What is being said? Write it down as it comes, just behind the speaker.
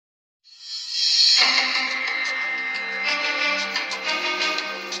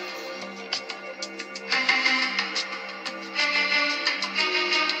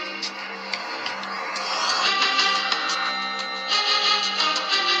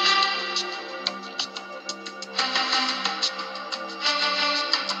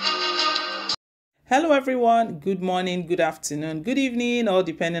Hello everyone, good morning, good afternoon, good evening, or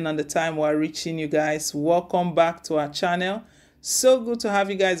depending on the time we're reaching you guys. Welcome back to our channel. So good to have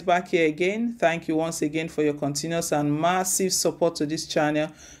you guys back here again. Thank you once again for your continuous and massive support to this channel.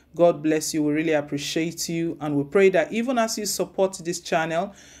 God bless you. We really appreciate you, and we pray that even as you support this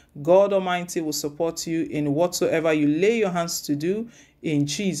channel, God Almighty will support you in whatsoever you lay your hands to do. In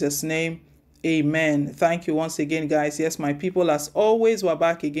Jesus' name, amen. Thank you once again, guys. Yes, my people, as always, we're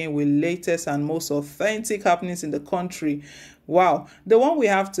back again with latest and most authentic happenings in the country. Wow, the one we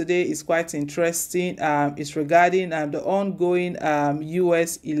have today is quite interesting. It's regarding the ongoing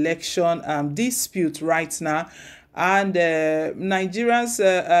US election dispute right now. And Nigeria's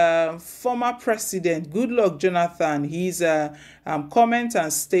former president, Goodluck Jonathan, his comment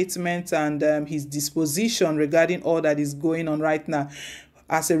and statement and his disposition regarding all that is going on right now.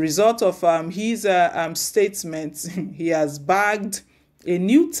 As a result of his statements, he has bagged a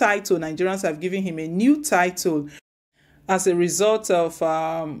new title. Nigerians have given him a new title as a result of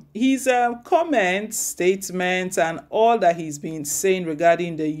his comments, statements, and all that he's been saying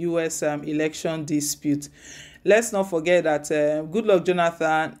regarding the U.S. Election dispute. Let's not forget that Goodluck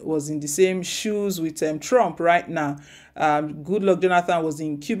Jonathan was in the same shoes with Trump right now. Goodluck Jonathan was the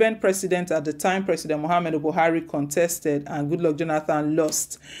incumbent president at the time President Muhammadu Buhari contested, and Goodluck Jonathan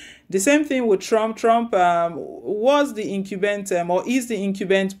lost. The same thing with Trump. Trump was the incumbent or is the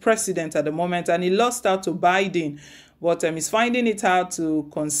incumbent president at the moment, and he lost out to Biden. But he's finding it hard to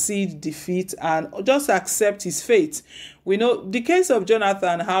concede defeat and just accept his fate. We know the case of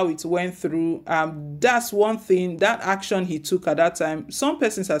Jonathan, how it went through. That's one thing, that action he took at that time. Some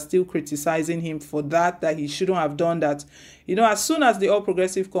persons are still criticizing him for that he shouldn't have done that. You know, as soon as the All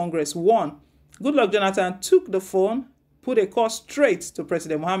Progressive Congress won, Goodluck Jonathan took the phone, put a call straight to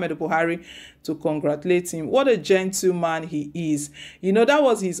President Muhammadu Buhari to congratulate him. What a gentleman he is. You know, that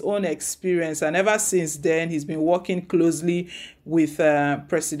was his own experience, and ever since then, he's been working closely with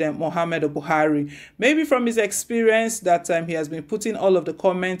President Muhammadu Buhari. Maybe from his experience that he has been putting all of the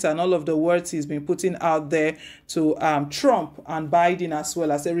comments and all of the words he's been putting out there to Trump and Biden as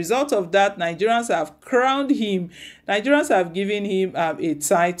well. As a result of that, Nigerians have crowned him. Nigerians have given him a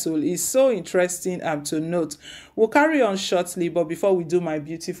title. It's so interesting to note. We'll carry on shortly, but before we do, my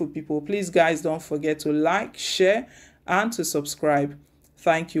beautiful people, please, guys, don't forget to like, share, and to subscribe.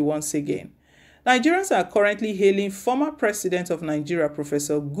 Thank you once again. Nigerians are currently hailing former president of Nigeria,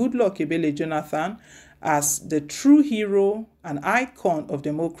 Professor Goodluck Ebele Jonathan, as the true hero and icon of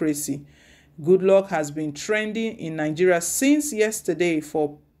democracy. Goodluck has been trending in Nigeria since yesterday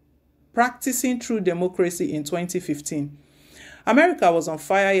for practicing true democracy in 2015. America was on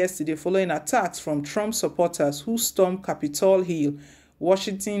fire yesterday following attacks from Trump supporters who stormed Capitol Hill,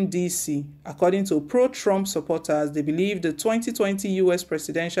 Washington, D.C. According to pro-Trump supporters, they believe the 2020 U.S.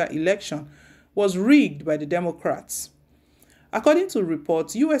 presidential election was rigged by the Democrats. According to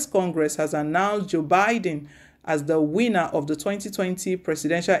reports, U.S. Congress has announced Joe Biden as the winner of the 2020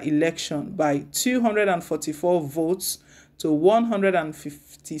 presidential election by 244 votes to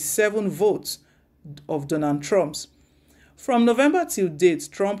 157 votes of Donald Trump's. From November till date,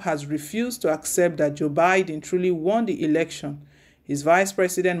 Trump has refused to accept that Joe Biden truly won the election. His Vice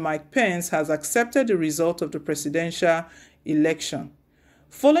President Mike Pence has accepted the result of the presidential election.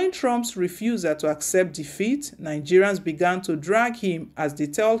 Following Trump's refusal to accept defeat, Nigerians began to drag him as they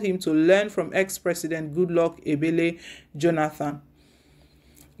tell him to learn from ex-President Goodluck Ebele Jonathan.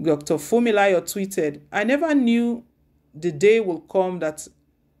 Dr. Fumilayo tweeted, "I never knew the day will come that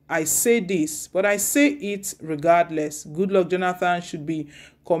I say this, but I say it regardless. Goodluck Jonathan should be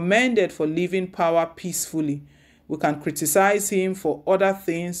commended for leaving power peacefully. We can criticize him for other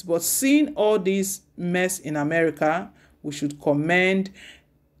things, but seeing all this mess in America, we should commend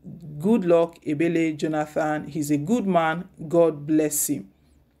Goodluck Ebele Jonathan. He's a good man. God bless him."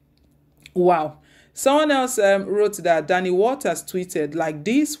 Wow. Someone else wrote that Danny Waters tweeted, "Like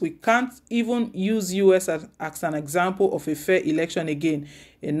this, we can't even use US as an example of a fair election again.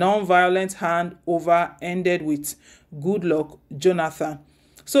 A non-violent handover ended with Goodluck Jonathan."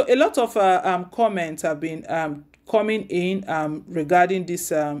 So a lot of comments have been coming in regarding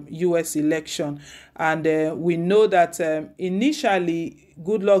this US election, and we know that initially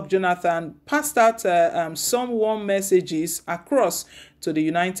Goodluck Jonathan passed out some warm messages across to the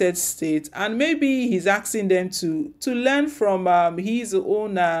United States, and maybe he's asking them to learn from his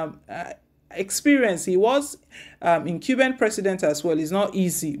own experience. He was incumbent president as well. It's not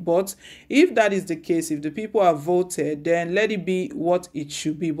easy, but if that is the case, if the people have voted, then let it be what it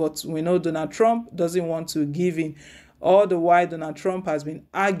should be. But we know Donald Trump doesn't want to give in All the while, Donald Trump has been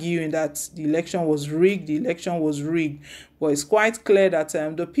arguing that the election was rigged, But it's quite clear that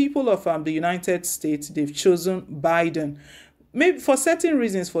the people of the United States, they've chosen Biden. Maybe for certain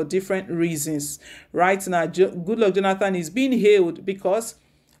reasons, for different reasons. Right now, Goodluck Jonathan is being hailed because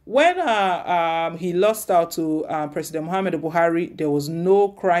when he lost out to President Muhammadu Buhari, there was no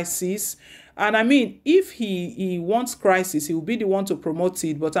crisis. And I mean, if he wants crisis, he will be the one to promote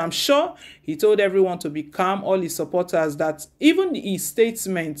it. But I'm sure he told everyone to be calm, all his supporters, that even his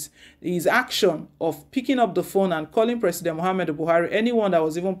statement, his action of picking up the phone and calling President Muhammadu Buhari, anyone that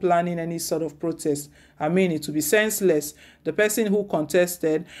was even planning any sort of protest, I mean, it would be senseless. The person who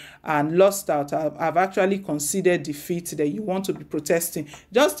contested and lost out have actually considered defeat, that you want to be protesting.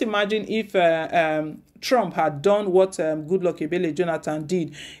 Just imagine if Trump had done what Goodluck Ebele Jonathan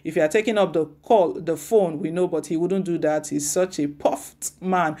did. If he had taken up the phone, we know, but he wouldn't do that. He's such a puffed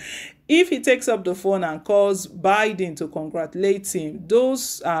man. If he takes up the phone and calls Biden to congratulate him,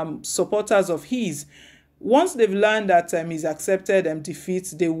 those supporters of his, once they've learned that he's accepted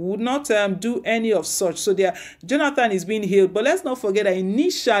defeat, they would not do any of such. So Jonathan is being hailed. But let's not forget that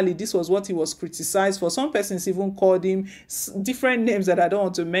initially this was what he was criticized for. Some persons even called him different names that I don't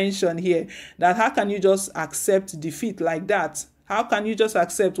want to mention here. That how can you just accept defeat like that? How can you just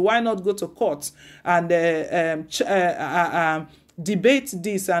accept? Why not go to court and debate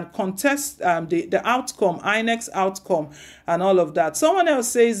this and contest the outcome, INEC's outcome, and all of that. Someone else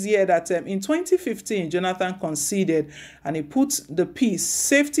says here that in 2015, Jonathan conceded and he put the peace,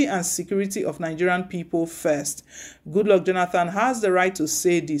 safety, and security of Nigerian people first. Goodluck Jonathan has the right to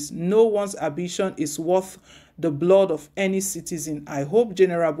say this. No one's ambition is worth the blood of any citizen. I hope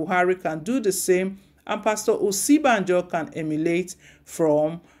General Buhari can do the same and Pastor Osibanjo can emulate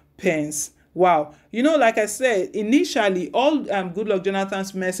from Pence. Wow. You know, like I said, initially, all Goodluck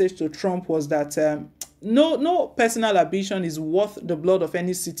Jonathan's message to Trump was that no personal ambition is worth the blood of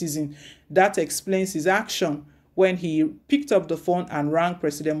any citizen. That explains his action when he picked up the phone and rang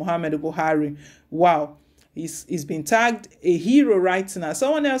President Muhammadu Buhari. Wow. He's been tagged a hero right now.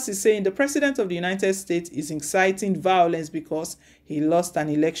 Someone else is saying the President of the United States is inciting violence because he lost an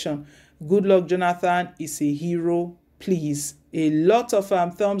election. Goodluck Jonathan is a hero, please. A lot of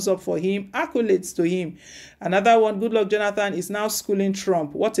thumbs up for him, accolades to him. Another one, Goodluck Jonathan is now schooling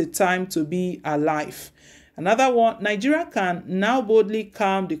Trump. What a time to be alive. Another one, Nigeria can now boldly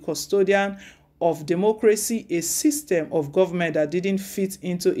calm the custodian of democracy, a system of government that didn't fit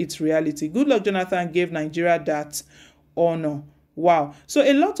into its reality. Goodluck Jonathan gave Nigeria that honor. Wow. So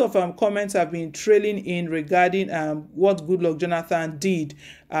a lot of comments have been trailing in regarding what Goodluck Jonathan did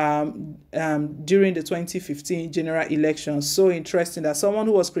during the 2015 general election. So interesting that someone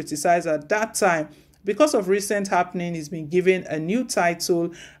who was criticized at that time because of recent happening, he's been given a new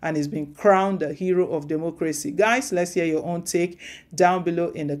title and he's been crowned the hero of democracy. Guys, let's hear your own take down below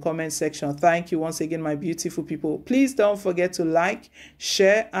in the comment section. Thank you once again, my beautiful people. Please don't forget to like,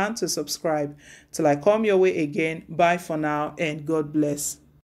 share, and to subscribe. Till I come your way again, bye for now and God bless.